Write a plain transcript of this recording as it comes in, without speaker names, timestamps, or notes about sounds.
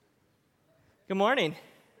Good morning.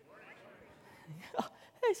 Oh,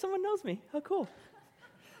 hey, someone knows me. How cool.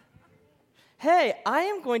 Hey,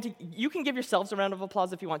 you can give yourselves a round of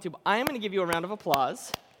applause if you want to, but I am going to give you a round of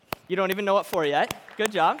applause. You don't even know what for yet.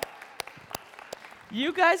 Good job.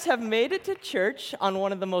 You guys have made it to church on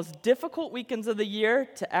one of the most difficult weekends of the year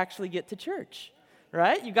to actually get to church,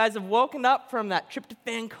 right? You guys have woken up from that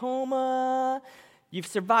tryptophan coma. You've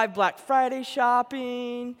survived Black Friday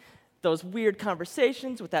shopping, those weird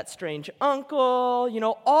conversations with that strange uncle,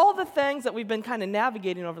 all the things that we've been kind of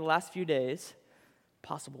navigating over the last few days,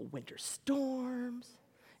 possible winter storms,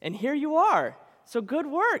 and here you are. So good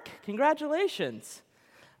work. Congratulations.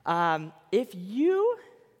 If you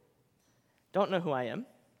don't know who I am,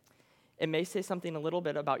 it may say something a little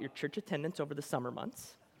bit about your church attendance over the summer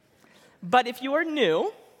months. But if you are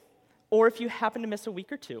new, or if you happen to miss a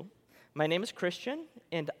week or two, my name is Christian,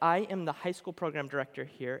 and I am the high school program director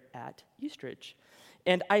here at Eastridge.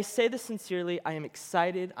 And I say this sincerely, I am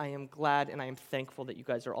excited, I am glad, and I am thankful that you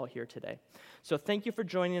guys are all here today. So thank you for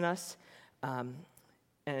joining us,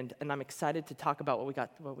 and I'm excited to talk about what we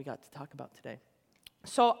got to talk about today.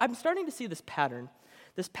 So I'm starting to see this pattern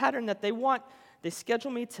that they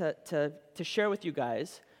schedule me to share with you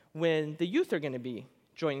guys when the youth are going to be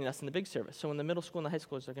joining us in the big service. So when the middle school and the high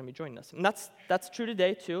schoolers are going to be joining us. And that's true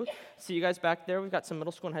today, too. See you guys back there. We've got some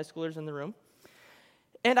middle school and high schoolers in the room.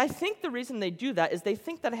 And I think the reason they do that is they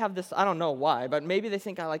think that I have this, I don't know why, but maybe they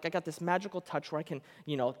think I got this magical touch where I can,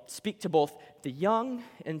 speak to both the young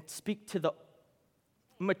and speak to the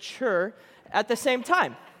mature at the same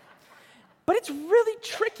time. But it's really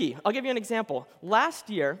tricky. I'll give you an example. Last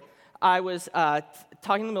year, I was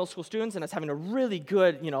talking to the middle school students, and I was having a really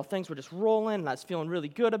good, things were just rolling, and I was feeling really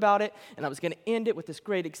good about it, and I was going to end it with this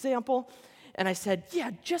great example. And I said, yeah,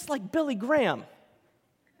 just like Billy Graham.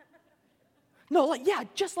 No,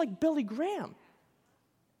 just like Billy Graham.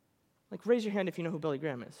 Raise your hand if you know who Billy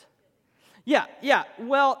Graham is. Yeah.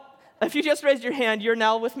 Well, if you just raised your hand, you're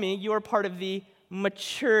now with me. You are part of the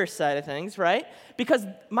mature side of things, right? Because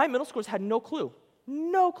my middle schoolers had no clue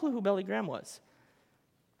who Billy Graham was.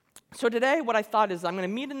 So today, what I thought is I'm going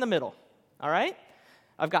to meet in the middle, all right?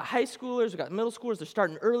 I've got high schoolers, I've got middle schoolers, they're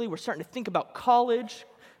starting early, we're starting to think about college.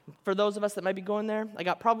 For those of us that might be going there, I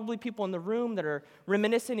got probably people in the room that are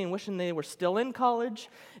reminiscing and wishing they were still in college.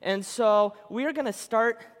 And so we are going to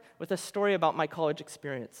start with a story about my college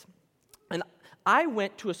experience. And I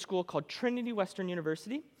went to a school called Trinity Western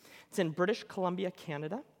University. It's in British Columbia,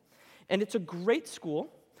 Canada. And it's a great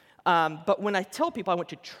school. But when I tell people I went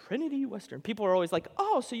to Trinity Western, people are always like,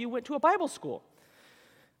 oh, so you went to a Bible school.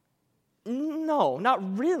 No,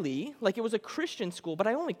 not really. It was a Christian school, but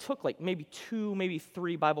I only took maybe 2, maybe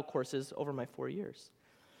 3 Bible courses over my 4 years.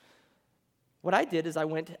 What I did is I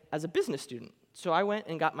went as a business student. So I went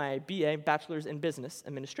and got my BA, Bachelor's in Business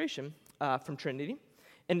Administration, from Trinity.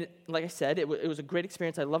 And like I said, it was a great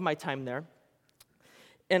experience. I love my time there.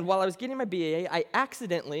 And while I was getting my BA, I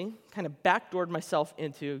accidentally kind of backdoored myself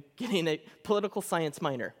into getting a political science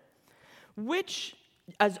minor, which,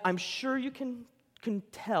 as I'm sure you can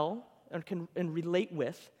tell and relate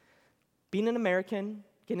with, being an American,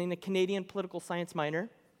 getting a Canadian political science minor,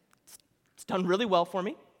 it's done really well for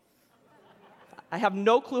me. I have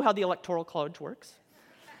no clue how the Electoral College works.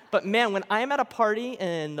 But man, when I am at a party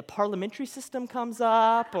and the parliamentary system comes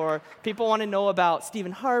up, or people want to know about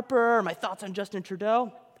Stephen Harper, or my thoughts on Justin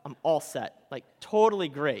Trudeau, I'm all set, totally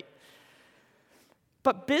great.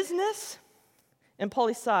 But business and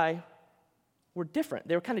poli-sci were different.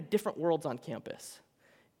 They were kind of different worlds on campus.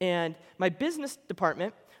 And my business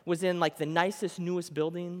department was in the nicest, newest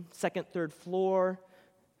building, 2nd, 3rd floor,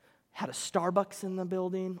 had a Starbucks in the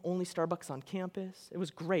building, only Starbucks on campus. It was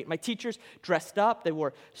great. My teachers dressed up. They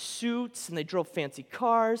wore suits, and they drove fancy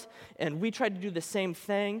cars. And we tried to do the same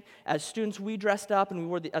thing. As students, we dressed up,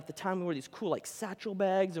 and at the time, we wore these cool, satchel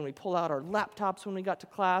bags, and we pulled out our laptops when we got to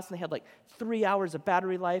class, and they had, 3 hours of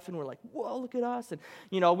battery life, and we're like, whoa, look at us. And,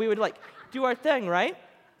 we would, do our thing, right?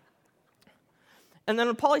 And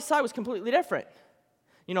then poli-sci was completely different.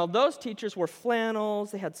 Those teachers wore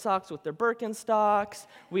flannels. They had socks with their Birkenstocks.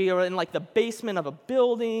 We were in, the basement of a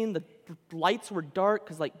building. The lights were dark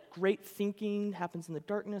because, great thinking happens in the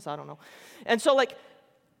darkness. I don't know. And so,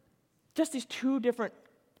 just these 2 different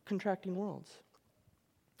contracting worlds.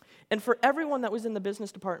 And for everyone that was in the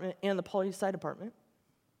business department and the poli-sci department,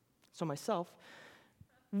 so myself,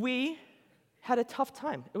 we had a tough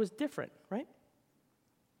time. It was different, right?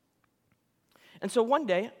 And so one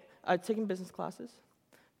day, I was taking business classes,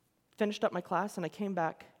 finished up my class, and I came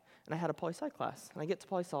back, and I had a poli-sci class. And I get to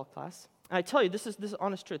poli-sci class, and I tell you, this is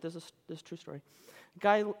honest truth. This is true story. The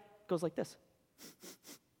guy goes like this.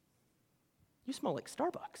 You smell like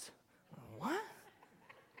Starbucks. what?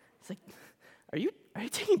 It's like, are you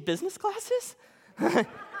taking business classes?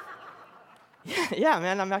 yeah,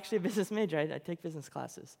 man, I'm actually a business major. I take business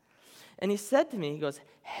classes. And he said to me, he goes,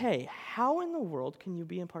 hey, how in the world can you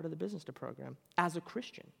be a part of the business program as a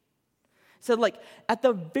Christian? So like, at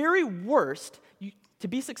the very worst, to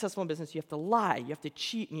be successful in business, you have to lie, you have to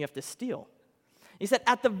cheat, and you have to steal. He said,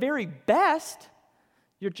 at the very best,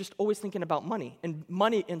 you're just always thinking about money, and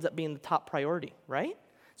money ends up being the top priority, right?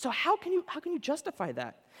 So how can you justify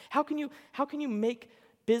that? How can you make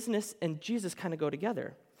business and Jesus kind of go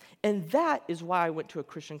together? And that is why I went to a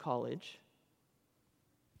Christian college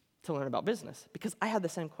to learn about business, because I had the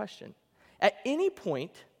same question. At any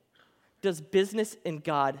point, does business and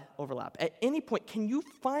God overlap? At any point, can you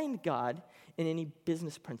find God in any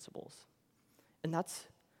business principles? And that's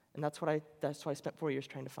what I spent 4 years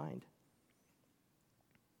trying to find.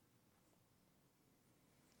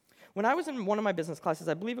 When I was in one of my business classes,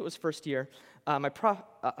 I believe it was first year, my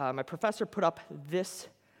professor put up this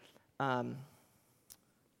onto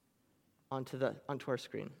our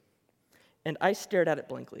screen. And I stared at it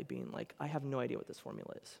blankly, being like, I have no idea what this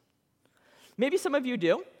formula is. Maybe some of you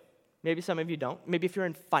do. Maybe some of you don't. Maybe if you're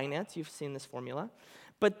in finance, you've seen this formula.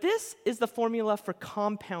 But this is the formula for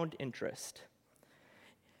compound interest.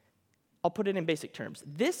 I'll put it in basic terms.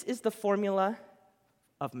 This is the formula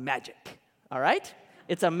of magic, all right?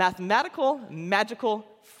 It's a mathematical, magical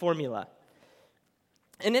formula.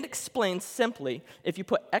 And it explains simply, if you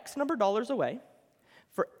put X number of dollars away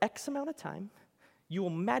for X amount of time, you will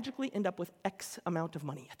magically end up with X amount of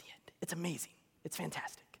money at the end. It's amazing. It's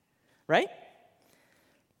fantastic, right?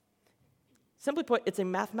 Simply put, it's a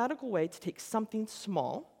mathematical way to take something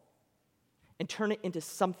small and turn it into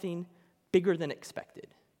something bigger than expected.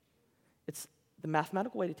 It's the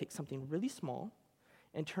mathematical way to take something really small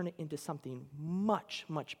and turn it into something much,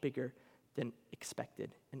 much bigger than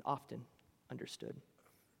expected and often understood.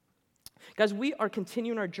 Guys, we are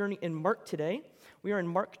continuing our journey in Mark today. We are in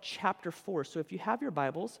Mark chapter 4. So if you have your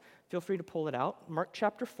Bibles, feel free to pull it out. Mark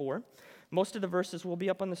chapter 4. Most of the verses will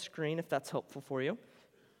be up on the screen if that's helpful for you.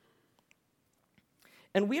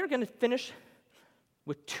 And we are going to finish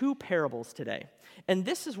with two parables today. And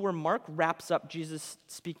this is where Mark wraps up Jesus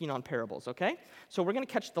speaking on parables, okay? So we're going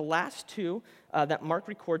to catch the last two that Mark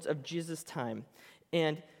records of Jesus' time.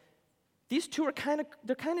 And these two are kind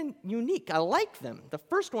of unique. I like them. The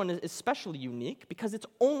first one is especially unique because it's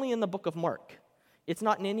only in the book of Mark. It's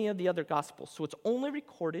not in any of the other Gospels, so it's only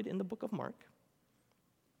recorded in the book of Mark.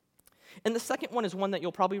 And the second one is one that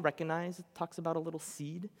you'll probably recognize. It talks about a little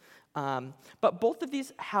seed. But both of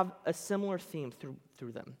these have a similar theme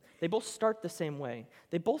through them. They both start the same way.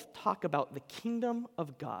 They both talk about the kingdom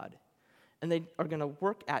of God. And they are going to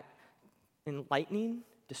work at enlightening,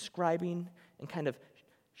 describing, and kind of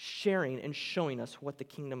sharing and showing us what the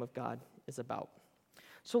kingdom of God is about.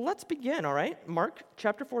 So let's begin, all right? Mark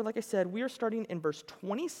chapter 4, like I said, we are starting in verse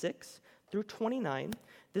 26 through 29.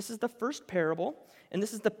 This is the first parable, and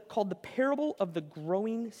this is called the parable of the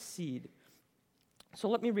growing seed. So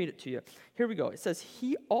let me read it to you. Here we go. It says,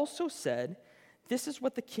 "He also said, 'This is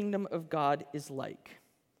what the kingdom of God is like.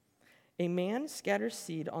 A man scatters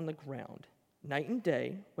seed on the ground. Night and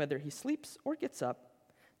day, whether he sleeps or gets up,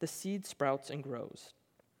 the seed sprouts and grows.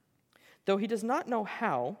 Though he does not know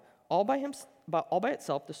how, all by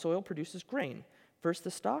itself the soil produces grain, first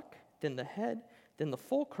the stalk, then the head, then the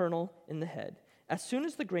full kernel in the head. As soon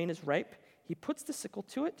as the grain is ripe, he puts the sickle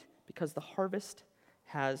to it because the harvest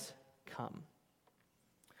has come.'"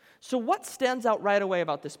 So what stands out right away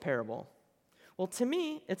about this parable? Well, to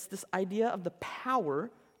me, it's this idea of the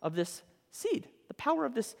power of this seed, the power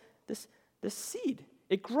of this seed.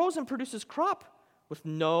 It grows and produces crop with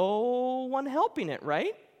no one helping it,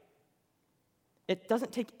 right? It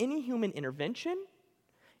doesn't take any human intervention.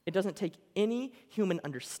 It doesn't take any human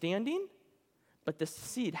understanding, but this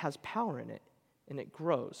seed has power in it, and it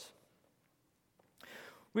grows.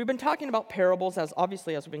 We've been talking about parables as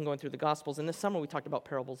we've been going through the Gospels, and this summer we talked about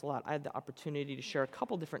parables a lot. I had the opportunity to share a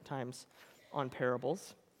couple different times on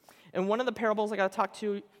parables. And one of the parables I got to talk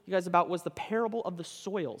to you guys about was the parable of the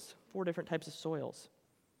soils, 4 different types of soils.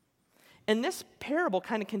 And this parable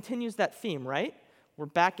kind of continues that theme, right? We're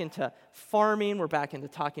back into farming, we're back into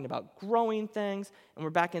talking about growing things, and we're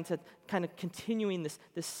back into kind of continuing this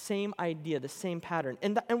same idea, the same pattern.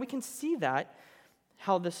 And we can see that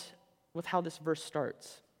how this verse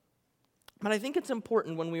starts. But I think it's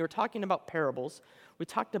important when we were talking about parables, we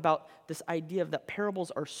talked about this idea of that parables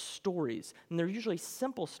are stories, and they're usually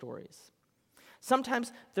simple stories.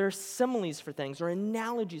 Sometimes there are similes for things or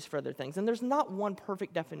analogies for other things, and there's not one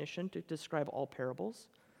perfect definition to describe all parables.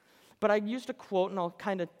 But I used a quote, and I'll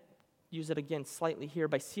kind of use it again slightly here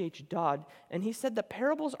by C.H. Dodd, and he said that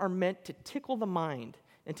parables are meant to tickle the mind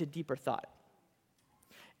into deeper thought.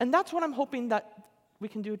 And that's what I'm hoping that we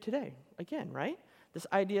can do today, again, right? This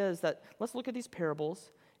idea is that let's look at these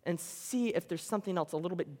parables and see if there's something else a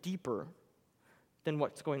little bit deeper than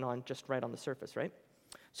what's going on just right on the surface, right?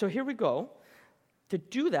 So here we go. To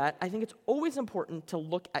do that, I think it's always important to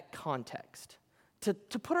look at context, to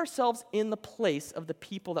put ourselves in the place of the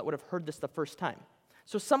people that would have heard this the first time.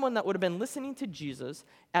 So someone that would have been listening to Jesus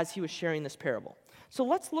as he was sharing this parable. So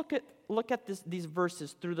let's look at these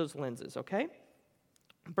verses through those lenses, okay?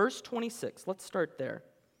 Verse 26, let's start there.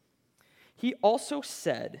 He also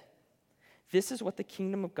said, "This is what the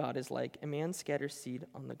kingdom of God is like. A man scatters seed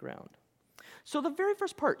on the ground." So the very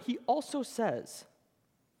first part, he also says,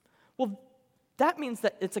 well, that means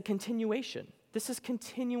that it's a continuation. This is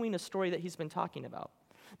continuing a story that he's been talking about.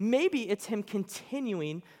 Maybe it's him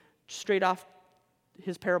continuing straight off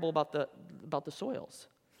his parable about the soils.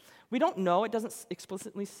 We don't know. It doesn't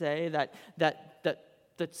explicitly say that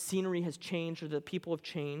the scenery has changed or the people have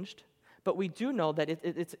changed, but we do know that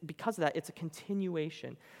it's because of that, it's a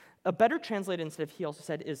continuation. A better translated instead of he also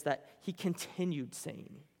said is that he continued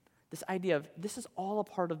saying. This idea of this is all a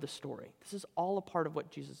part of the story. This is all a part of what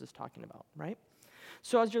Jesus is talking about, right?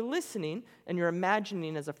 So as you're listening and you're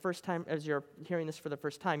imagining as you're hearing this for the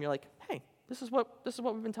first time, you're like, hey, this is what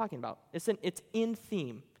we've been talking about. It's in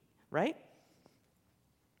theme, right?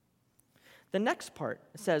 The next part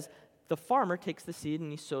says, the farmer takes the seed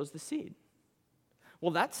and he sows the seed.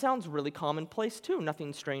 Well, that sounds really commonplace too.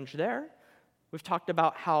 Nothing strange there. We've talked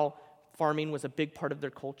about how farming was a big part of their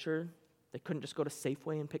culture. They couldn't just go to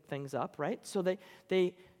Safeway and pick things up, right? So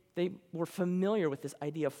they were familiar with this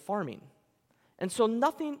idea of farming. And so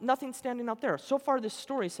nothing standing out there. So far, this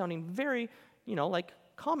story is sounding very, like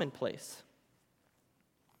commonplace.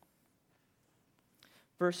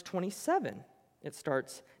 Verse 27, it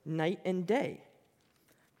starts, night and day.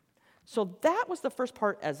 So that was the first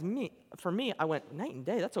part for me, I went, night and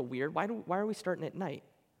day, that's a weird, why are we starting at night?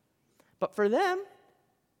 But for them,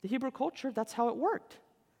 the Hebrew culture, that's how it worked.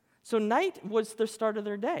 So night was the start of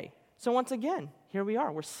their day. So once again, here we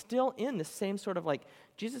are. We're still in the same sort of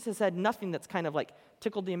Jesus has said nothing that's kind of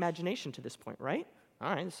tickled the imagination to this point, right?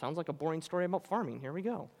 All right, this sounds like a boring story about farming. Here we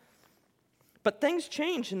go. But things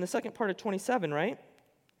change in the second part of 27, right?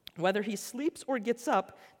 Whether he sleeps or gets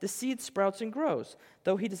up, the seed sprouts and grows,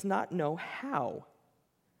 though he does not know how.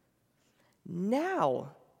 Now,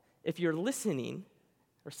 if you're listening,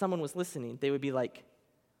 or someone was listening, they would be like,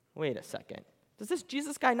 wait a second. Does this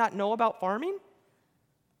Jesus guy not know about farming?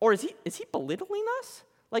 Or is he belittling us?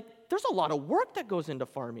 There's a lot of work that goes into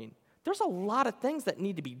farming. There's a lot of things that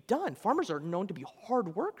need to be done. Farmers are known to be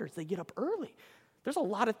hard workers. They get up early. There's a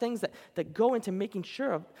lot of things that go into making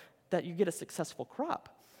sure that you get a successful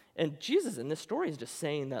crop. And Jesus in this story is just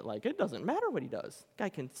saying that, it doesn't matter what he does. The guy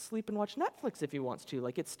can sleep and watch Netflix if he wants to.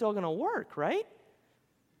 It's still going to work, right?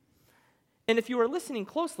 And if you were listening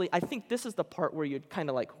closely, I think this is the part where you'd kind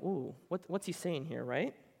of ooh, what's he saying here,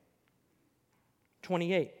 right?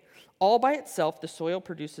 28. All by itself, the soil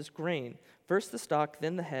produces grain. First the stalk,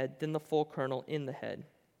 then the head, then the full kernel in the head.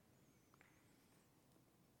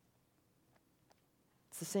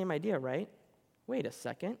 It's the same idea, right? Wait a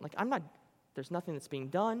second. There's nothing that's being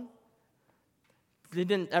done. They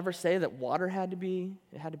didn't ever say that it had to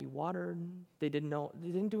be watered. They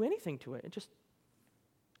didn't do anything to it. It just,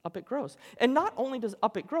 up it grows. And not only does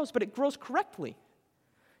up it grows, but it grows correctly.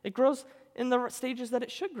 It grows in the stages that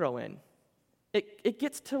it should grow in. It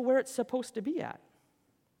gets to where it's supposed to be at.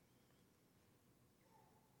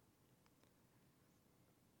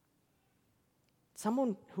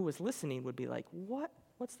 Someone who was listening would be like,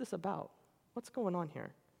 what's this about? What's going on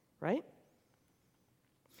here, right?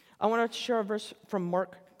 I want to share a verse from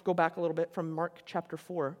Mark, go back a little bit, from Mark chapter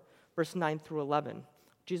 4, verse 9 through 11.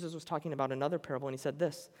 Jesus was talking about another parable, and he said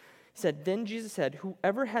this. He said, "Then Jesus said,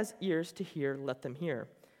 'Whoever has ears to hear, let them hear.'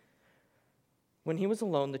 When he was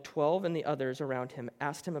alone, the 12 and the others around him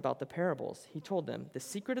asked him about the parables. He told them, 'The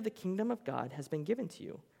secret of the kingdom of God has been given to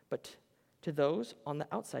you, but to those on the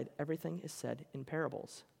outside, everything is said in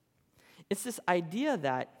parables.'" It's this idea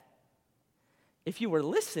that if you were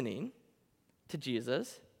listening to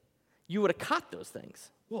Jesus, you would have caught those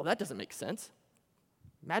things. Well, that doesn't make sense.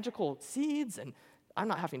 Magical seeds, and I'm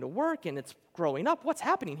not having to work, and it's growing up. What's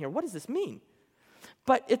happening here? What does this mean?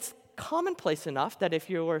 But it's commonplace enough that if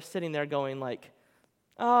you were sitting there going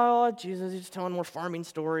oh, Jesus, he's just telling more farming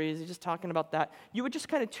stories, he's just talking about that, you would just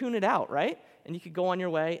kind of tune it out, right? And you could go on your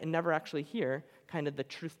way and never actually hear kind of the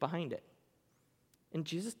truth behind it. And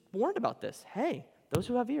Jesus warned about this. Hey, those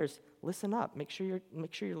who have ears, listen up. Make sure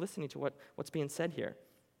you're listening to what's being said here.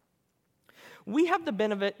 We have the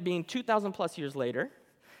benefit being 2,000 plus years later,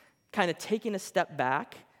 kind of taking a step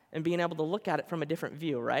back and being able to look at it from a different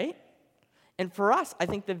view, right? And for us, I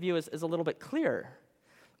think the view is a little bit clearer.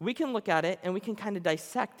 We can look at it and we can kind of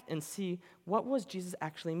dissect and see what was Jesus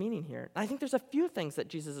actually meaning here. And I think there's a few things that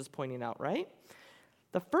Jesus is pointing out, right?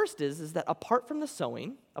 The first is that apart from the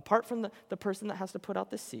sowing, apart from the person that has to put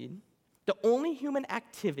out the seed, the only human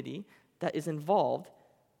activity that is involved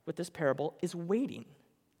with this parable is waiting.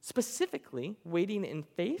 Specifically, waiting in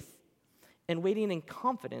faith and waiting in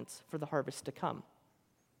confidence for the harvest to come.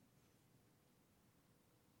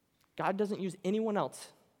 God doesn't use anyone else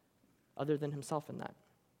other than himself in that.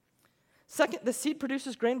 Second, the seed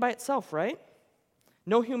produces grain by itself, right?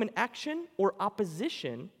 No human action or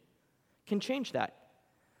opposition can change that.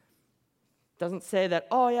 Doesn't say that,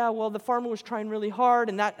 oh yeah, well the farmer was trying really hard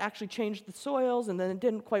and that actually changed the soils and then it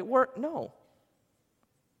didn't quite work. No.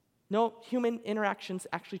 No human interactions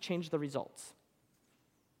actually change the results.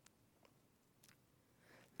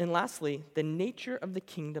 And lastly, the nature of the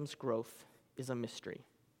kingdom's growth is a mystery.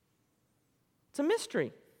 It's a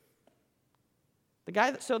mystery. The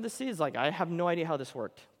guy that sowed the seed is like, I have no idea how this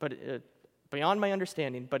worked, but beyond my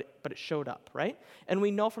understanding, but it showed up, right? And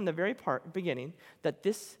we know from the very beginning that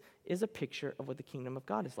this is a picture of what the kingdom of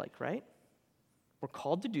God is like, right? We're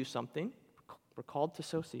called to do something. We're called to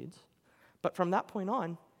sow seeds. But from that point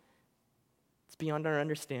on, it's beyond our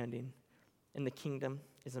understanding, and the kingdom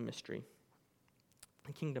is a mystery.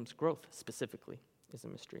 The kingdom's growth, specifically, is a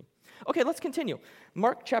mystery. Okay, let's continue.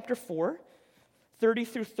 Mark chapter 4, 30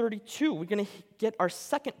 through 32. We're going to get our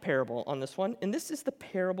second parable on this one, and this is the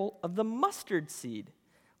parable of the mustard seed,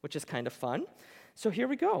 which is kind of fun. So here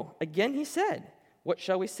we go. Again, he said, "What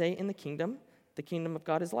shall we say in the kingdom of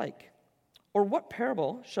God is like? Or what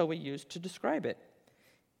parable shall we use to describe it?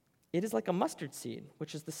 It is like a mustard seed,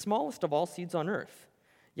 which is the smallest of all seeds on earth.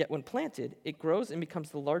 Yet when planted, it grows and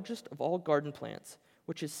becomes the largest of all garden plants,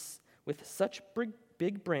 which is with such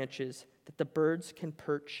big branches that the birds can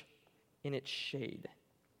perch in its shade."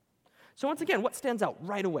 So once again, what stands out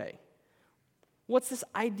right away? What's this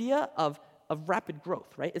idea of rapid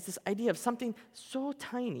growth, right? It's this idea of something so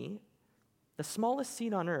tiny, the smallest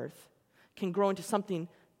seed on earth, can grow into something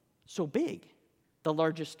so big, the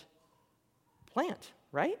largest plant,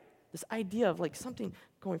 right? This idea of like something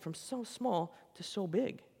going from so small to so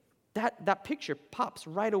big. That picture pops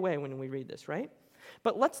right away when we read this, right?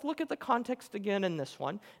 But let's look at the context again in this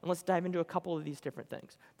one, and let's dive into a couple of these different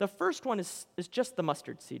things. The first one is just the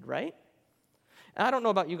mustard seed, right? And I don't know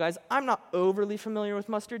about you guys. I'm not overly familiar with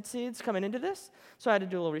mustard seeds coming into this, so I had to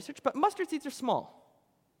do a little research. But mustard seeds are small.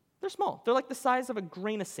 They're small. They're like the size of a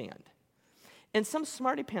grain of sand. And some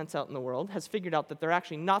smarty pants out in the world has figured out that they're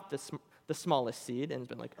actually not the smallest seed and has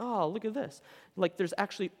been like, oh, look at this. Like there's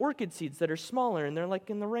actually orchid seeds that are smaller, and they're like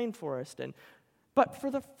in the rainforest. But for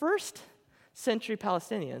the first century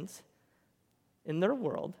Palestinians, in their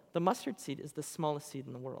world, the mustard seed is the smallest seed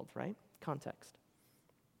in the world, right? Context.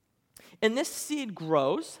 And this seed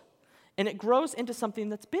grows, and it grows into something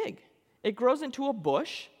that's big. It grows into a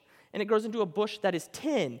bush, and it grows into a bush that is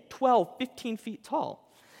 10, 12, 15 feet tall.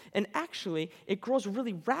 And actually, it grows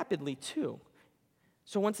really rapidly too.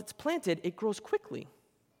 So once it's planted, it grows quickly.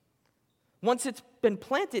 Once it's been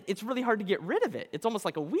planted, it's really hard to get rid of it. It's almost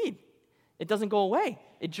like a weed. It doesn't go away.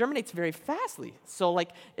 It germinates very fastly. So like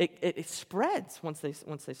it spreads once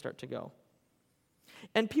they start to go.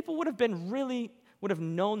 And people would have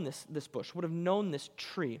known this bush, would have known this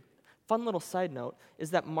tree. Fun little side note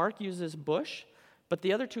is that Mark uses bush, but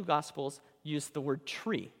the other two Gospels use the word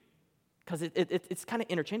tree. Because it's kind of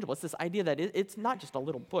interchangeable. It's this idea that it's not just a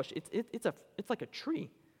little bush. It's like a tree.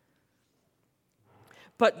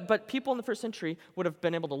 But people in the first century would have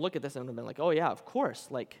been able to look at this and would have been like, oh yeah, of course.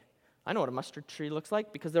 Like, I know what a mustard tree looks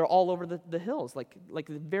like because they're all over the hills, like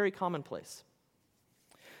very commonplace.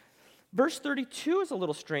 Verse 32 is a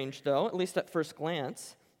little strange, though, at least at first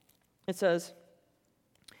glance. It says,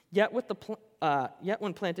 yet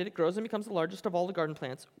when planted, it grows and becomes the largest of all the garden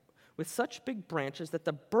plants, with such big branches that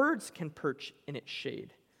the birds can perch in its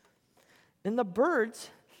shade. And the birds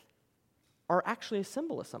are actually a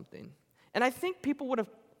symbol of something. And I think people would have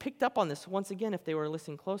picked up on this once again if they were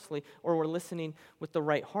listening closely or were listening with the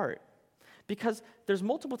right heart. Because there's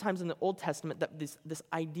multiple times in the Old Testament that this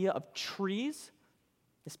idea of trees,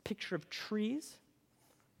 this picture of trees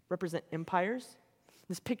represent empires.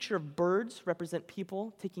 This picture of birds represent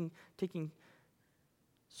people taking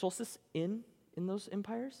solstice in those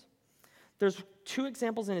empires. There's two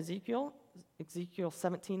examples in Ezekiel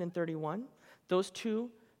 17 and 31. Those two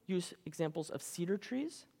use examples of cedar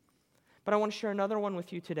trees. But I want to share another one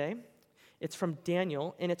with you today. It's from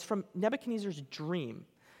Daniel, and it's from Nebuchadnezzar's dream.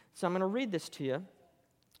 So I'm going to read this to you.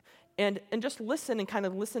 And just listen and kind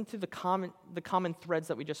of listen to the common threads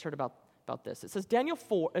that we just heard about this. It says Daniel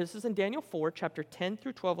 4, this is in Daniel 4, chapter 10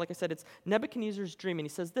 through 12. Like I said, it's Nebuchadnezzar's dream, and he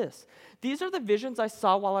says this: "These are the visions I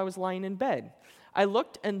saw while I was lying in bed. I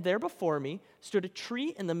looked, and there before me stood a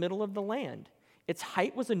tree in the middle of the land. Its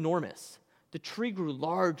height was enormous. The tree grew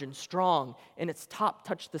large and strong, and its top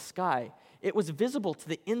touched the sky. It was visible to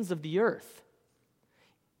the ends of the earth.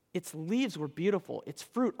 Its leaves were beautiful, its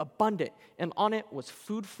fruit abundant, and on it was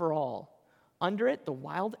food for all. Under it, the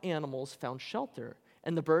wild animals found shelter,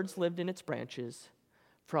 and the birds lived in its branches.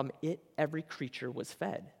 From it, every creature was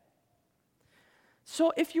fed."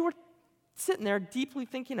 So if you were sitting there deeply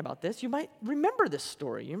thinking about this, you might remember this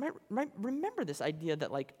story. You might remember this idea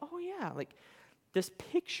that, like, oh yeah, like this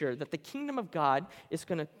picture that the kingdom of God is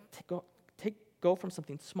going to go from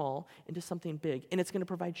something small into something big, and it's going to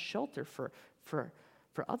provide shelter for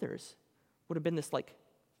others, would have been this like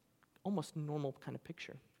almost normal kind of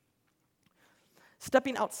picture.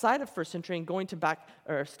 Stepping outside of first century and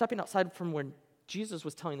stepping outside from when Jesus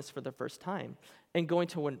was telling this for the first time, and going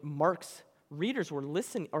to when Mark's readers were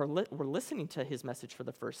listening to his message for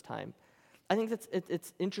the first time, I think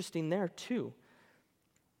it's interesting there too.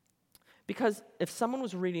 Because if someone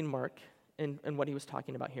was reading Mark and what he was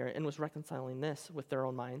talking about here and was reconciling this with their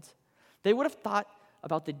own minds, they would have thought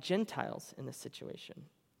about the Gentiles in this situation.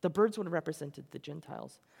 The birds would have represented the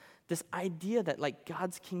Gentiles. This idea that like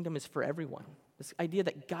God's kingdom is for everyone. This idea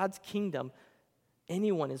that God's kingdom,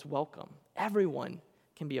 anyone is welcome. Everyone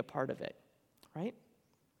can be a part of it, right?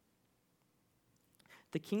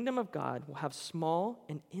 The kingdom of God will have small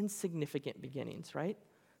and insignificant beginnings, right?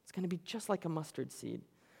 It's going to be just like a mustard seed,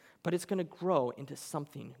 but it's going to grow into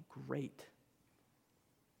something great.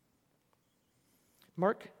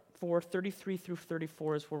 Mark 4:33 through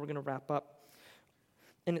 34 is where we're going to wrap up.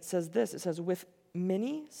 And it says this, it says, "With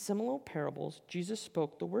many similar parables, Jesus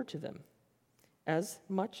spoke the word to them, as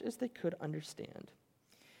much as they could understand.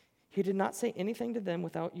 He did not say anything to them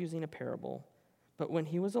without using a parable, but when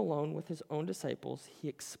he was alone with his own disciples, he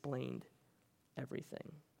explained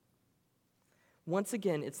everything." Once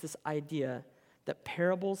again, it's this idea that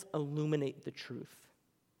parables illuminate the truth.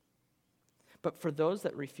 But for those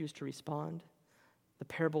that refuse to respond, the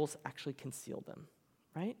parables actually conceal them,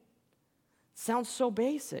 right? Sounds so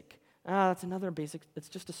basic. That's another basic, it's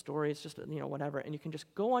just a story, it's just, whatever, and you can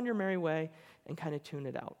just go on your merry way and kind of tune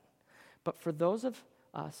it out. But for those of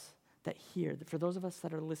us that hear, for those of us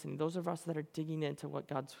that are listening, those of us that are digging into what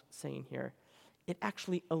God's saying here, it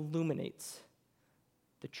actually illuminates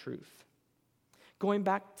the truth. Going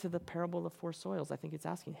back to the parable of the four soils, I think it's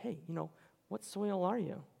asking, hey, what soil are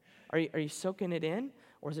you? Are you soaking it in,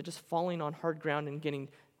 or is it just falling on hard ground and getting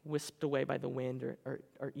whisked away by the wind or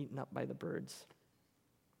eaten up by the birds?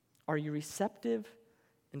 Are you receptive,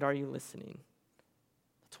 and are you listening?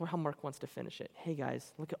 That's how Mark wants to finish it. Hey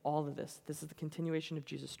guys, look at all of this. This is the continuation of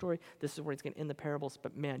Jesus' story. This is where he's going to end the parables,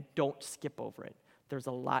 but man, don't skip over it. There's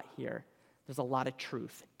a lot here. There's a lot of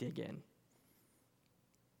truth. Dig in.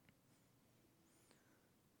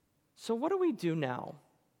 So what do we do now?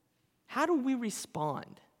 How do we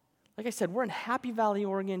respond? Like I said, we're in Happy Valley,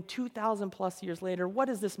 Oregon, 2,000 plus years later. What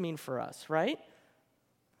does this mean for us, right?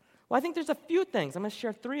 Well, I think there's a few things. I'm going to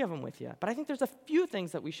share 3 of them with you. But I think there's a few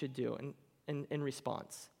things that we should do in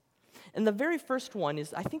response. And the very first one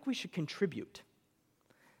is I think we should contribute.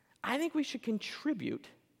 I think we should contribute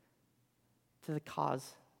to the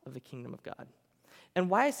cause of the kingdom of God. And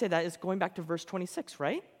why I say that is going back to verse 26,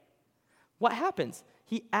 right? What happens?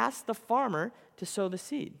 He asks the farmer to sow the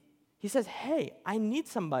seed. He says, hey, I need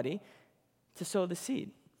somebody to sow the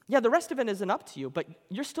seed. Yeah, the rest of it isn't up to you, but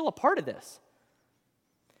you're still a part of this.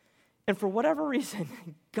 And for whatever reason,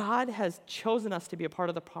 God has chosen us to be a part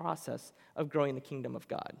of the process of growing the kingdom of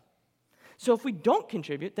God. So if we don't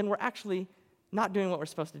contribute, then we're actually not doing what we're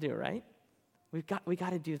supposed to do, right? We got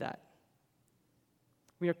to do that.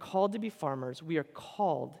 We are called to be farmers. We are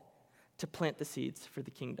called to plant the seeds for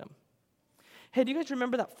the kingdom. Hey, do you guys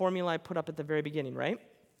remember that formula I put up at the very beginning, right?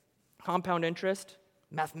 Compound interest,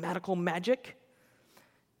 mathematical magic.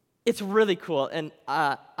 It's really cool, and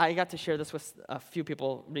I got to share this with a few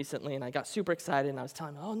people recently, and I got super excited, and I was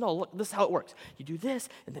telling them, oh, no, look, this is how it works. You do this,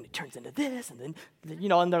 and then it turns into this, and then,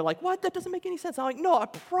 and they're like, what? That doesn't make any sense. I'm like, no, I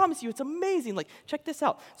promise you, it's amazing. Like, check this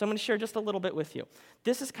out. So I'm going to share just a little bit with you.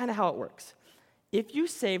 This is kind of how it works. If you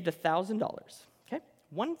saved $1,000, okay,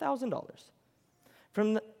 $1,000,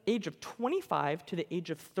 from the age of 25 to the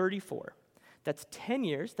age of 34, that's 10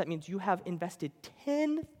 years. That means you have invested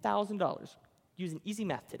 $10,000, using easy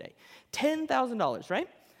math today. $10,000, right?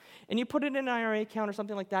 And you put it in an IRA account or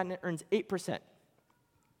something like that, and it earns 8%.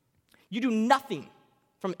 You do nothing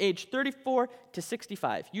from age 34 to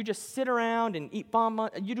 65. You just sit around and eat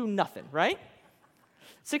bonbons. You do nothing, right?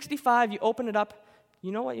 65, you open it up.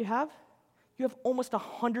 You know what you have? You have almost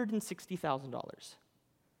 $160,000.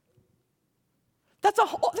 That's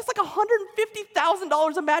like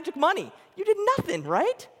 $150,000 of magic money. You did nothing,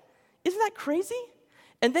 right? Isn't that crazy?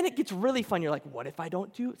 And then it gets really fun. You're like, what if I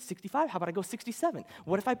don't do 65? How about I go 67?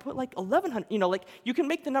 What if I put like 1,100? Like you can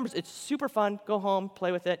make the numbers. It's super fun. Go home,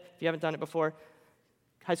 play with it if you haven't done it before.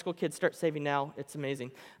 High school kids, start saving now. It's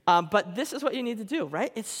amazing. But this is what you need to do,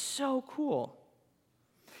 right? It's so cool.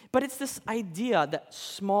 But it's this idea that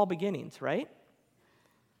small beginnings, right?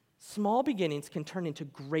 Small beginnings can turn into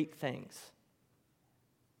great things.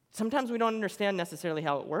 Sometimes we don't understand necessarily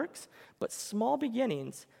how it works, but small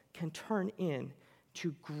beginnings can turn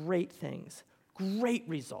into great things, great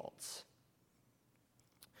results.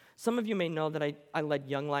 Some of you may know that I led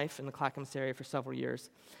Young Life in the Clackamas area for several years,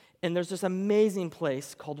 and there's this amazing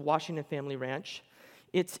place called Washington Family Ranch.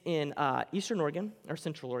 It's in Eastern Oregon, or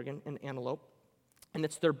Central Oregon, in Antelope, and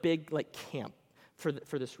it's their big camp for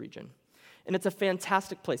this region. And it's a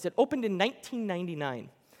fantastic place. It opened in 1999.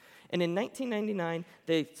 And in 1999,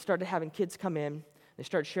 they started having kids come in. They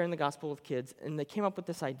started sharing the gospel with kids, and they came up with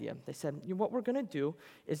this idea. They said, what we're going to do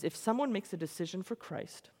is if someone makes a decision for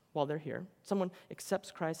Christ while they're here, someone accepts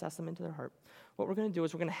Christ, asks them into their heart, what we're going to do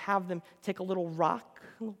is we're going to have them take a little rock,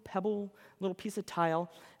 a little pebble, a little piece of tile,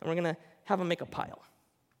 and we're going to have them make a pile.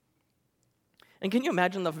 And can you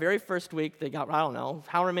imagine the very first week they got, I don't know,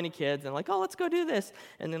 however many kids, and let's go do this.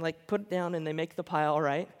 And then put it down and they make the pile,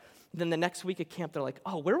 right? Then the next week at camp, they're like,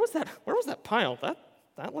 oh, where was that pile?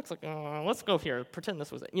 That looks like, let's go here, pretend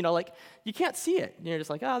this was it. You can't see it. You're just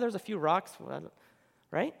like, there's a few rocks,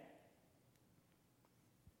 right?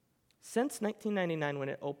 Since 1999, when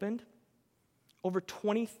it opened, over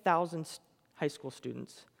 20,000 high school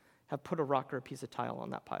students have put a rock or a piece of tile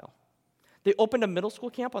on that pile. They opened a middle school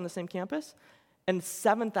camp on the same campus, and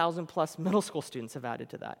 7,000 plus middle school students have added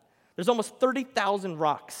to that. There's almost 30,000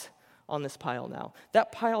 rocks on this pile now.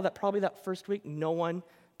 That pile that probably that first week no one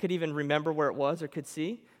could even remember where it was or could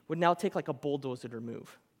see would now take a bulldozer to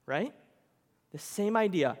move, right? The same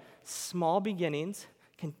idea. Small beginnings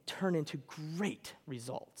can turn into great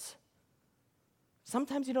results.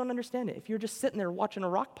 Sometimes you don't understand it. If you're just sitting there watching a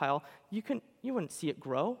rock pile, you wouldn't see it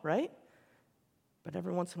grow, right? But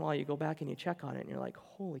every once in a while you go back and you check on it and you're like,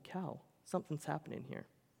 holy cow, something's happening here.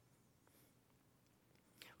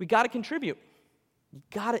 We got to contribute.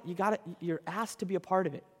 You're asked to be a part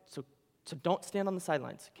of it. So don't stand on the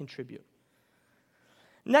sidelines, contribute.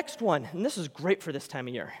 Next one, and this is great for this time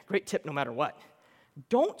of year. Great tip no matter what.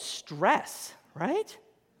 Don't stress, right?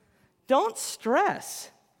 Don't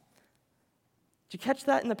stress. Did you catch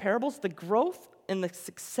that in the parables? The growth and the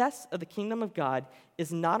success of the kingdom of God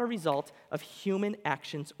is not a result of human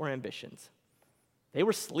actions or ambitions. They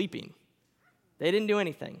were sleeping. They didn't do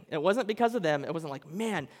anything. It wasn't because of them. It wasn't like,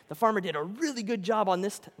 man, the farmer did a really good job on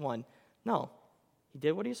this one. No, he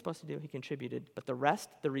did what he was supposed to do. He contributed. But the rest,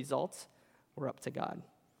 the results, were up to God.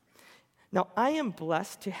 Now, I am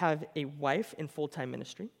blessed to have a wife in full-time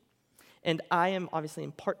ministry, and I am obviously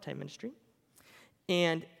in part-time ministry.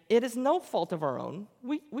 And it is no fault of our own.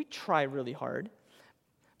 We try really hard.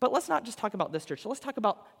 But let's not just talk about this church. Let's talk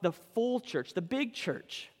about the full church, the big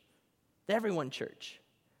church, the everyone church.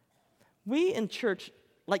 We in church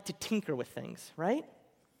like to tinker with things, right?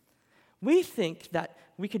 We think that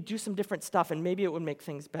we could do some different stuff and maybe it would make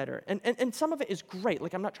things better. And some of it is great.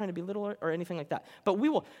 I'm not trying to belittle or anything like that. But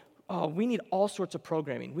we need all sorts of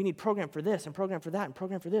programming. We need program for this and program for that and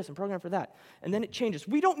program for this and program for that. And then it changes.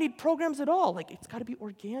 We don't need programs at all. It's got to be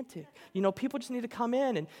organic. People just need to come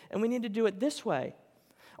in and we need to do it this way.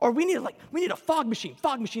 Or we need a fog machines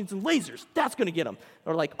and lasers. That's going to get them.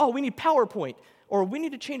 Or we need PowerPoint. Or we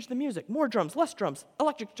need to change the music. More drums, less drums,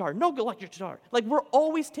 electric guitar, no electric guitar. We're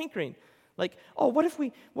always tinkering. What if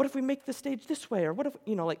we make the stage this way? Or what if,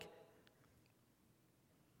 it's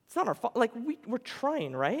not our fault. We're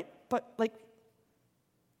trying, right? But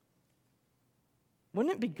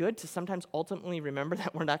wouldn't it be good to sometimes ultimately remember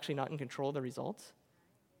that we're actually not in control of the results?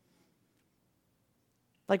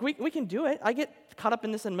 We can do it. I get caught up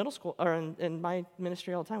in this in middle school, or in my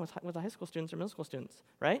ministry all the time with the high school students or middle school students,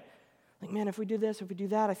 right? Man, if we do this, if we do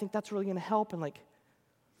that, I think that's really going to help. And I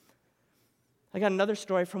got another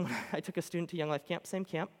story from when I took a student to Young Life camp, same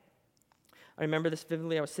camp. I remember this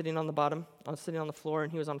vividly. I was sitting on the floor,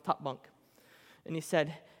 and he was on the top bunk. And he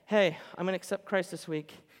said, hey, I'm going to accept Christ this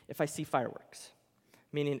week if I see fireworks.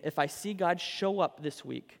 Meaning, if I see God show up this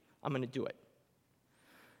week, I'm going to do it.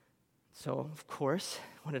 So, of course,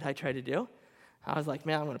 what did I try to do? I was like,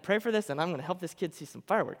 man, I'm going to pray for this, and I'm going to help this kid see some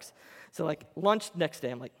fireworks. So, like, lunch next day,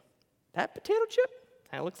 I'm like, that potato chip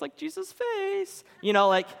kind of looks like Jesus' face.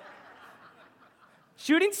 Like,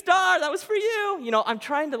 shooting star, that was for you. I'm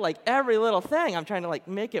trying to, like, every little thing, I'm trying to, like,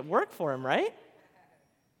 make it work for him, right?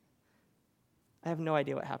 I have no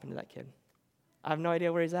idea what happened to that kid. I have no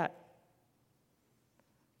idea where he's at.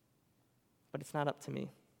 But it's not up to me.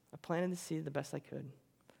 I planted the seed the best I could,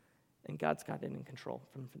 and God's got it in control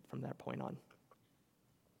from that point on.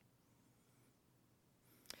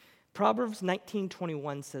 Proverbs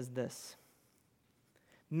 19:21 says this,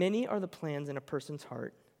 "Many are the plans in a person's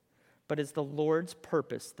heart, but it's the Lord's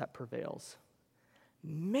purpose that prevails."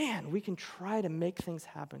 Man, we can try to make things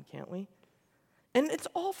happen, can't we? And it's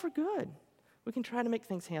all for good. We can try to make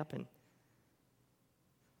things happen.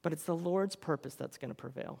 But it's the Lord's purpose that's going to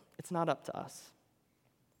prevail. It's not up to us.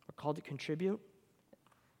 We're called to contribute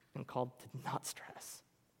and called to not stress.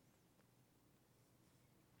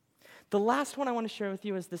 The last one I want to share with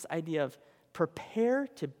you is this idea of prepare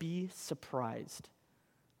to be surprised,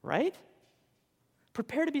 right?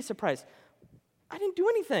 Prepare to be surprised. I didn't do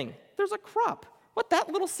anything. There's a crop. What, that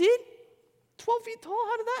little seed? 12 feet tall?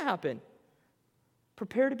 How did that happen?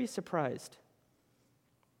 Prepare to be surprised.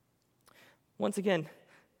 Once again,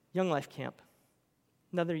 Young Life Camp,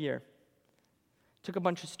 another year. Took a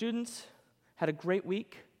bunch of students, had a great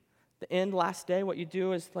week. The end, last day, what you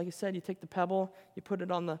do is, like I said, you take the pebble, you put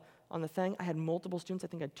it on the thing. I had multiple students. I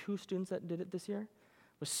think I had 2 students that did it this year.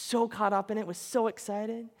 Was so caught up in it, was so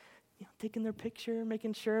excited. Taking their picture,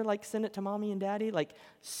 making sure, like, send it to mommy and daddy. Like,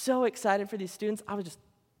 so excited for these students. I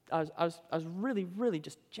was really, really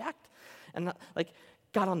just jacked. And, like,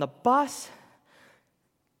 got on the bus,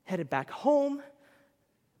 headed back home.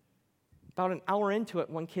 About an hour into it,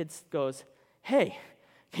 one kid goes, "Hey,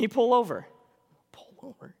 can you pull over?" Pull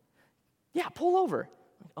over? Yeah, pull over.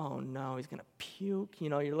 Like, oh no, he's gonna puke.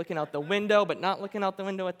 You're looking out the window, but not looking out the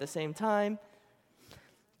window at the same time.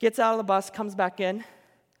 Gets out of the bus, comes back in,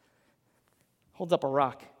 holds up a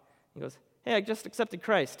rock. He goes, "Hey, I just accepted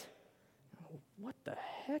Christ." What the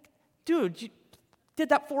heck? Dude, you did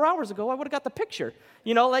that 4 hours ago. I would have got the picture.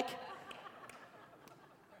 Like,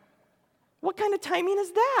 what kind of timing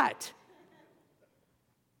is that?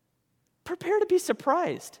 Prepare to be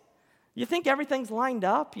surprised. You think everything's lined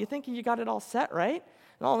up. You think you got it all set, right?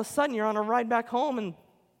 And all of a sudden, you're on a ride back home and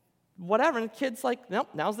whatever, and the kid's like, "Nope,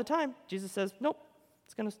 now's the time." Jesus says, "Nope,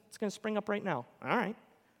 it's gonna spring up right now." All right.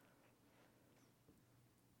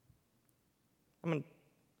 I'm going to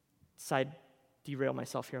side derail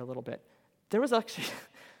myself here a little bit. There was actually,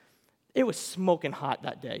 it was smoking hot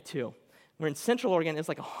that day, too. We're in Central Oregon. It's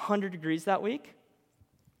like 100 degrees that week.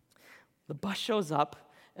 The bus shows up,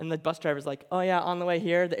 and the bus driver's like, "Oh, yeah, on the way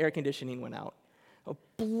here, the air conditioning went out." Oh,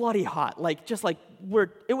 bloody hot.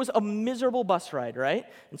 It was a miserable bus ride, right?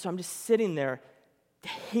 And so I'm just sitting there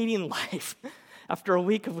hating life after a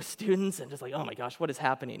week with students and just like, oh my gosh, what is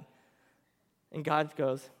happening? And God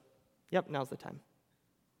goes, "Yep, now's the time."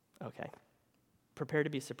 Okay. Prepare to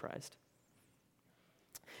be surprised.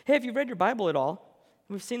 Hey, if you've read your Bible at all,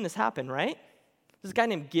 we've seen this happen, right? There's a guy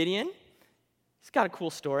named Gideon. He's got a cool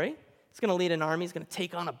story. He's going to lead an army. He's going to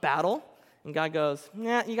take on a battle. And God goes,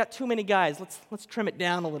 "Nah, you got too many guys. Let's trim it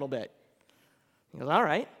down a little bit." He goes, "All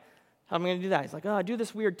right. How am I going to do that?" He's like, "Oh, do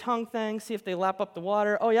this weird tongue thing. See if they lap up the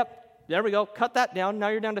water. Oh, yep. There we go. Cut that down. Now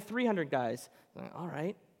you're down to 300 guys." Like, all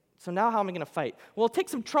right. So now how am I going to fight? Well, take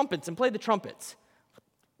some trumpets and play the trumpets.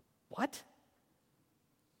 What?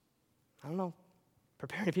 I don't know.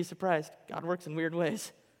 Prepare to be surprised. God works in weird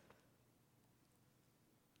ways.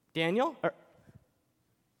 David,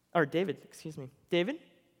 David,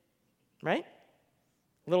 right?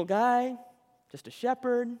 Little guy, just a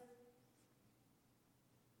shepherd.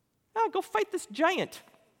 Oh, go fight this giant.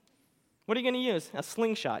 What are you going to use? A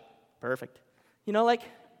slingshot. Perfect.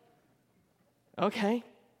 Okay.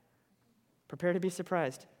 Prepare to be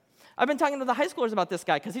surprised. I've been talking to the high schoolers about this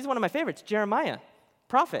guy because he's one of my favorites, Jeremiah,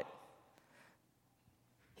 prophet.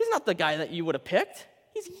 He's not the guy that you would have picked.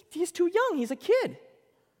 He's too young. He's a kid.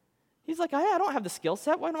 He's like, I don't have the skill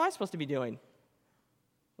set. What am I supposed to be doing?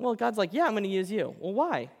 Well, God's like, yeah, I'm going to use you. Well,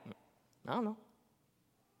 why? I don't know.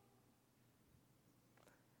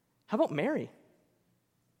 How about Mary?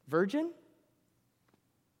 Virgin?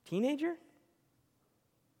 Teenager?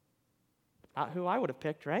 Not who I would have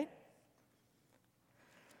picked, right?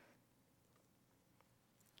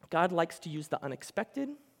 God likes to use the unexpected,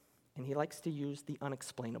 and he likes to use the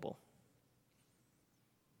unexplainable.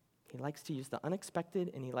 He likes to use the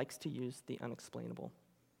unexpected, and he likes to use the unexplainable.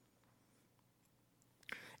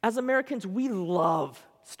 As Americans, we love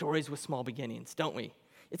stories with small beginnings, don't we?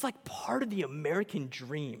 It's like part of the American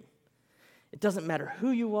dream. It doesn't matter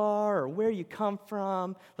who you are or where you come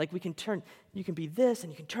from. Like you can be this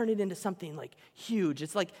and you can turn it into something like huge.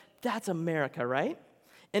 It's like, that's America, right?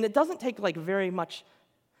 And it doesn't take like very much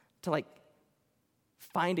to like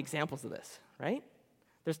find examples of this, right?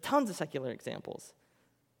 There's tons of secular examples.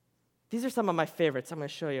 These are some of my favorites I'm going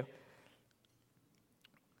to show you.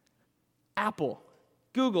 Apple,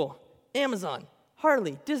 Google, Amazon,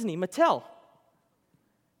 Harley, Disney, Mattel.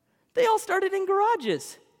 They all started in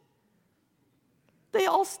garages. They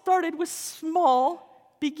all started with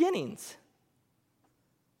small beginnings.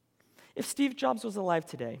 If Steve Jobs was alive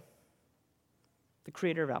today, the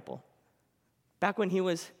creator of Apple, back when he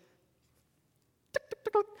was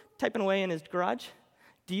typing away in his garage,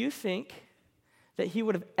 do you think that he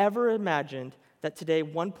would have ever imagined that today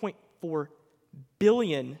 1.4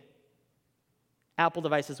 billion Apple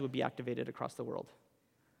devices would be activated across the world?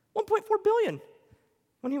 1.4 billion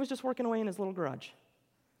when he was just working away in his little garage.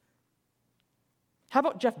 How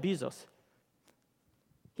about Jeff Bezos?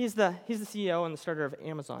 He's the CEO and the starter of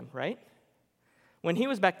Amazon, right? When he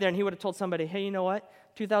was back there and he would have told somebody, hey, you know what,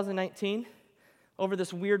 2019, over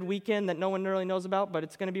this weird weekend that no one really knows about, but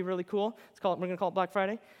it's going to be really cool. We're going to call it Black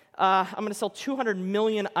Friday. I'm going to sell 200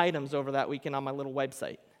 million items over that weekend on my little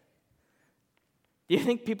website. Do you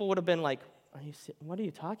think people would have been like, what are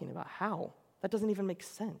you talking about? How? That doesn't even make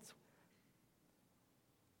sense.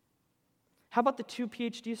 How about the 2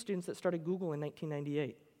 PhD students that started Google in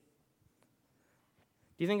 1998? Do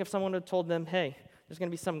you think if someone had told them, hey, there's going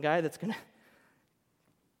to be some guy that's going to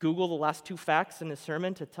Google the last 2 facts in his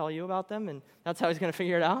sermon to tell you about them, and that's how he's going to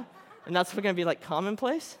figure it out, and that's going to be like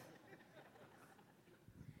commonplace?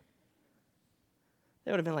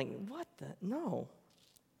 They would have been like, what the? No.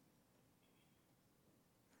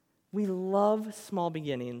 We love small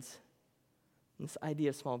beginnings, and this idea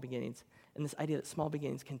of small beginnings, and this idea that small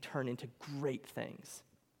beginnings can turn into great things.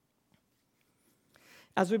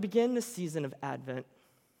 As we begin this season of Advent,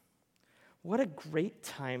 what a great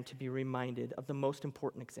time to be reminded of the most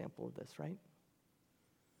important example of this, right?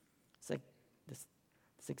 It's like this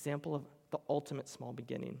example of the ultimate small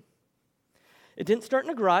beginning. It didn't start in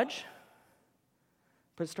a garage,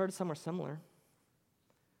 but it started somewhere similar.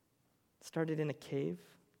 It started in a cave.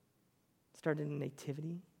 It started in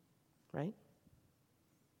nativity, right?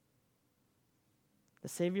 The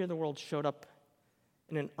Savior of the world showed up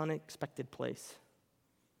in an unexpected place.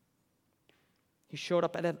 He showed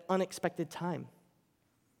up at an unexpected time.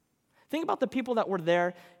 Think about the people that were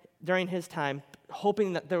there during his time,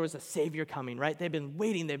 hoping that there was a Savior coming, right? They've been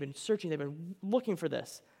waiting, they've been searching, they've been looking for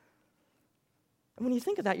this. And when you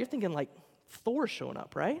think of that, you're thinking like Thor showing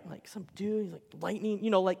up, right? Like some dude, he's like lightning,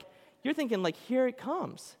 like you're thinking like, here it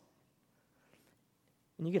comes.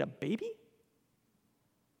 And you get a baby?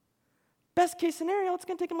 Best case scenario, it's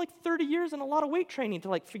going to take him like 30 years and a lot of weight training to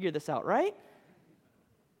like figure this out, right?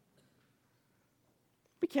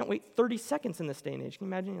 We can't wait 30 seconds in this day and age. Can you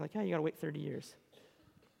imagine? You're like, yeah, you got to wait 30 years.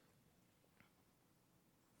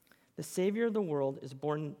 The Savior of the world is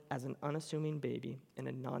born as an unassuming baby in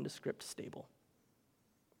a nondescript stable.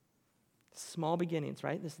 Small beginnings,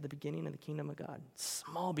 right? This is the beginning of the kingdom of God.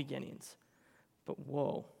 Small beginnings. But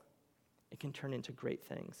whoa, it can turn into great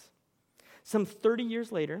things. Some 30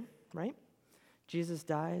 years later, right? Jesus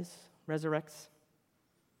dies, resurrects,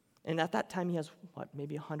 and at that time he has,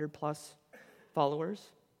 maybe 100 plus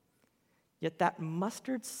followers. Yet that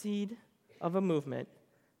mustard seed of a movement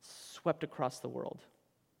swept across the world,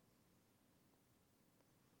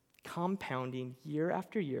 compounding year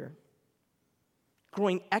after year,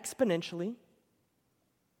 growing exponentially,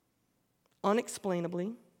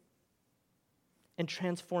 unexplainably, and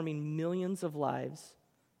transforming millions of lives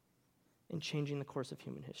and changing the course of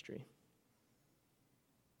human history.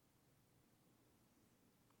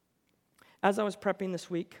 As I was prepping this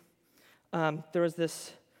week, there was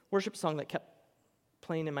this worship song that kept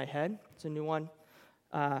playing in my head. It's a new one.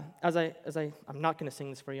 I'm not going to sing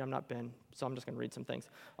this for you. I'm not Ben, so I'm just going to read some things.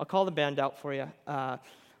 I'll call the band out for you while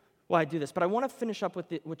I do this. But I want to finish up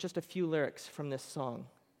with just a few lyrics from this song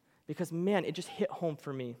because, man, it just hit home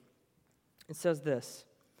for me. It says this: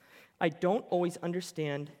 I don't always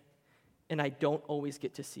understand and I don't always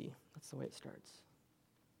get to see. That's the way it starts.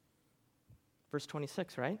 Verse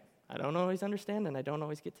 26, right? I don't always understand and I don't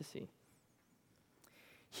always get to see.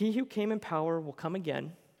 He who came in power will come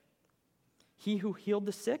again. He who healed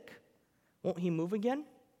the sick, won't he move again?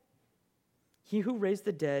 He who raised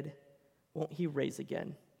the dead, won't he raise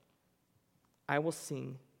again? I will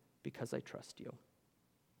sing because I trust you.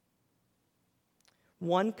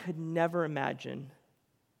 One could never imagine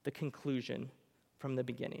the conclusion from the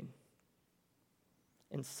beginning.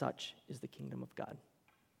 And such is the kingdom of God.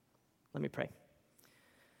 Let me pray.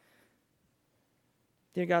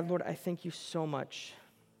 Dear God, Lord, I thank you so much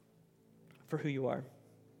for who you are.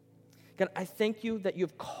 God, I thank you that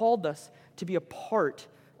you've called us to be a part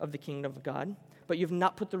of the kingdom of God, but you've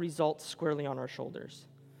not put the results squarely on our shoulders.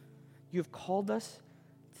 You've called us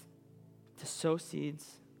to sow seeds,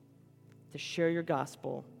 to share your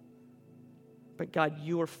gospel, but God,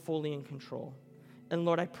 you are fully in control. And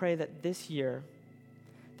Lord, I pray that this year,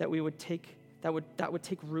 that would take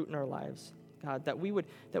root in our lives, God, that we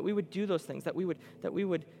would do those things, that we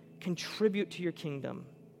would contribute to your kingdom.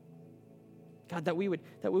 God, that we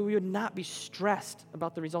would not be stressed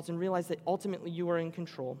about the results and realize that ultimately you are in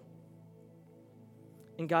control.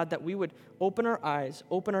 And God, that we would open our eyes,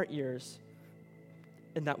 open our ears,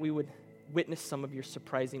 and that we would witness some of your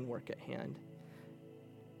surprising work at hand.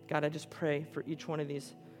 God, I just pray for each one of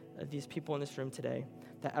these people in this room today,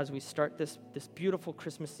 that as we start this beautiful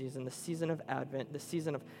Christmas season, the season of Advent, the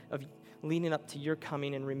season of leading up to your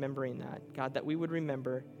coming and remembering that, God, that we would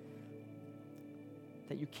remember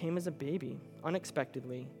that you came as a baby,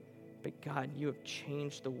 unexpectedly, but God, you have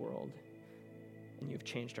changed the world, and you've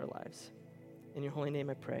changed our lives. In your holy name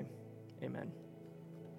I pray, amen.